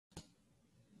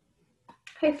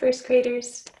Hi, first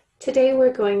graders. Today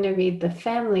we're going to read The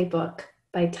Family Book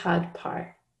by Todd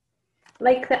Parr.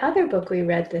 Like the other book we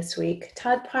read this week,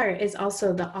 Todd Parr is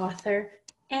also the author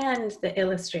and the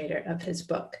illustrator of his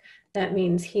book. That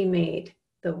means he made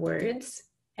the words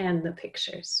and the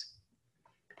pictures.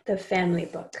 The Family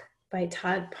Book by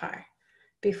Todd Parr.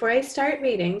 Before I start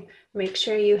reading, make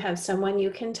sure you have someone you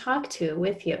can talk to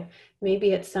with you.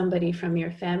 Maybe it's somebody from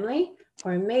your family,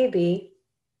 or maybe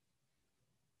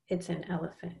it's an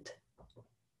elephant.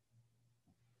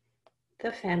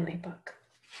 The Family Book.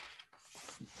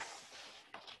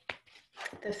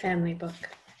 The Family Book.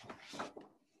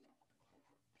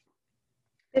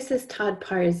 This is Todd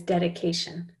Parr's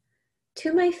dedication.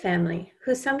 To my family,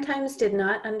 who sometimes did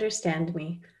not understand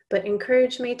me, but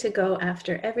encouraged me to go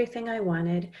after everything I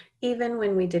wanted, even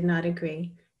when we did not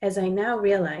agree. As I now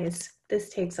realize, this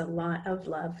takes a lot of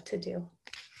love to do.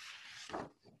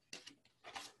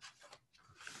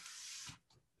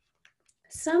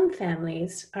 Some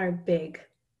families are big.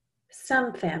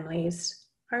 Some families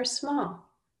are small.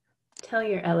 Tell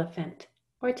your elephant,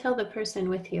 or tell the person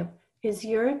with you, is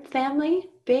your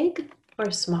family big or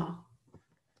small?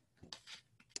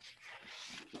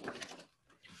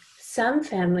 Some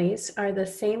families are the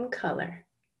same color.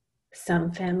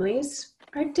 Some families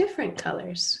are different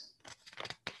colors.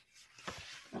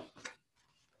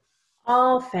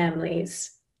 All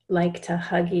families like to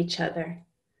hug each other.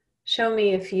 Show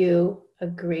me if you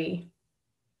agree.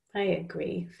 I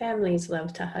agree. Families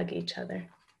love to hug each other.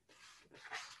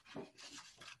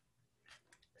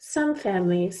 Some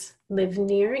families live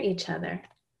near each other.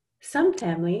 Some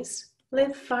families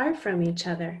live far from each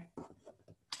other.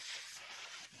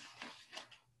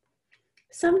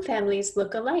 Some families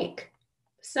look alike.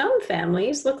 Some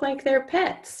families look like their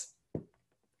pets. Look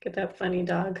at that funny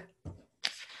dog.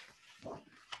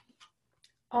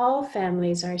 All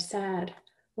families are sad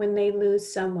when they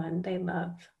lose someone they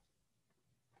love.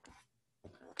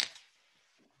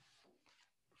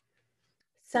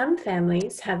 Some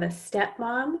families have a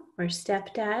stepmom or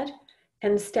stepdad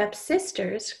and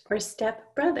stepsisters or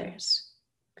stepbrothers.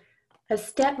 A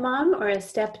stepmom or a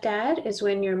stepdad is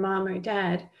when your mom or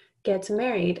dad gets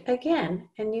married again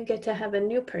and you get to have a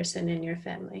new person in your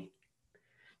family.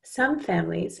 Some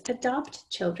families adopt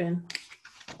children.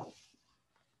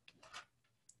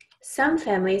 Some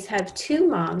families have two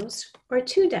moms or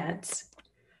two dads.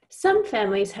 Some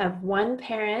families have one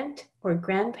parent or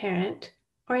grandparent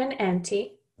or an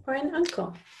auntie or an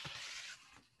uncle.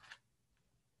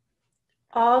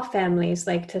 All families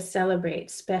like to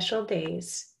celebrate special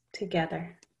days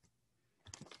together.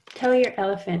 Tell your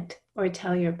elephant or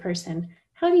tell your person,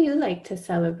 how do you like to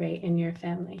celebrate in your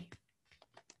family?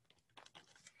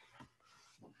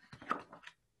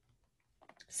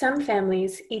 Some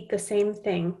families eat the same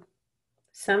thing.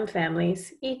 Some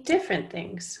families eat different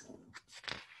things.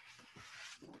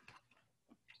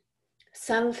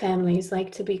 Some families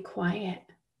like to be quiet.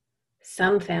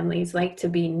 Some families like to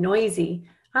be noisy.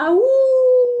 Awoo!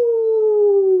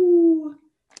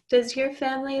 Does your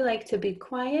family like to be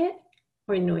quiet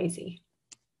or noisy?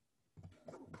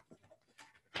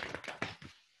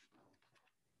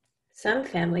 Some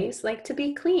families like to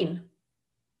be clean.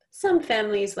 Some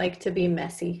families like to be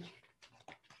messy.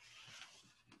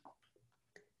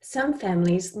 Some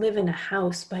families live in a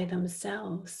house by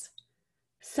themselves.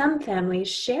 Some families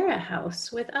share a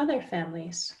house with other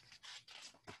families.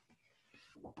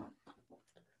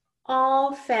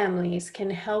 All families can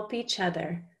help each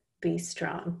other be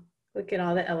strong. Look at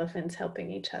all the elephants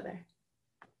helping each other.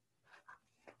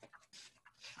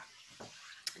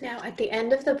 Now, at the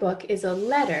end of the book is a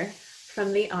letter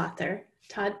from the author,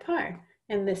 Todd Parr,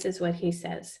 and this is what he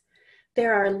says.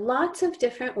 There are lots of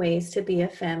different ways to be a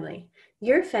family.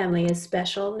 Your family is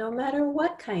special no matter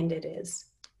what kind it is.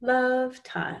 Love,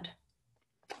 Todd.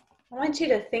 I want you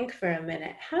to think for a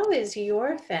minute. How is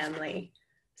your family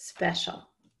special?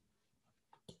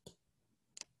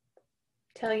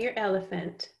 Tell your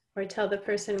elephant or tell the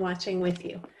person watching with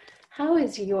you. How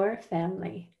is your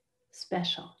family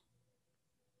special?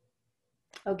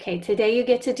 Okay, today you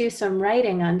get to do some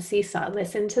writing on Seesaw.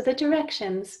 Listen to the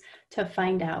directions to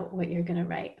find out what you're going to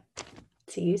write.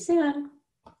 See you soon.